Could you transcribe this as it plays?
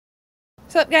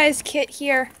What's up, guys? Kit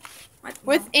here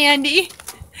with Andy.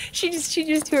 She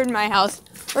just toured my house.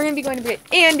 We're gonna be going to bed.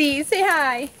 Andy, say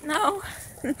hi. No.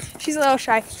 She's a little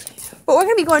shy, but we're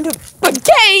gonna be going to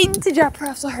Bagaine to drop her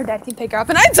off so her dad can pick her up.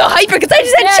 And I'm so hyper because I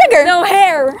just had sugar. No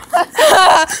hair.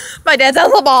 My dad's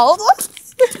also bald.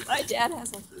 My dad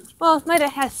has a huge. Well, my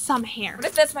dad has some hair. What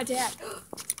if that's my dad?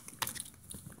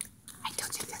 I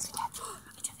don't think that's my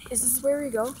dad. Is this where we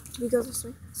go? We go this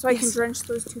way, so I can drench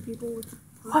those two people with.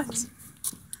 What?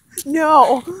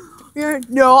 No.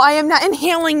 No, I am not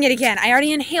inhaling it again. I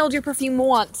already inhaled your perfume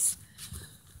once.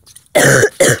 Oh,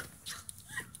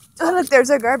 look, there's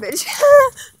our garbage.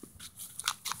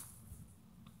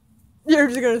 You're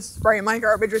just gonna spray my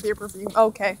garbage with your perfume.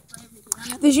 Okay.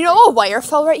 Did you know a wire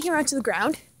fell right here onto the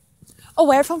ground? A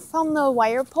wire fell from the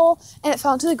wire pole and it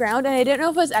fell into the ground and I didn't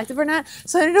know if it was active or not.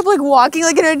 So I ended up like walking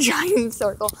like in a giant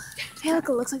circle. Hey, look,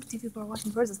 it looks like two people are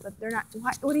walking towards us, but they're not.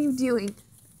 What are you doing?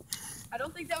 I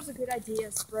don't think that was a good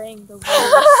idea, spraying the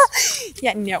wires.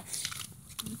 Yeah, no.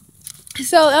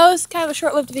 So that was kind of a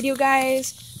short-lived video,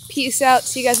 guys. Peace out.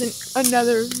 See you guys in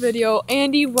another video.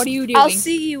 Andy, what are you doing? I'll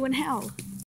see you in hell.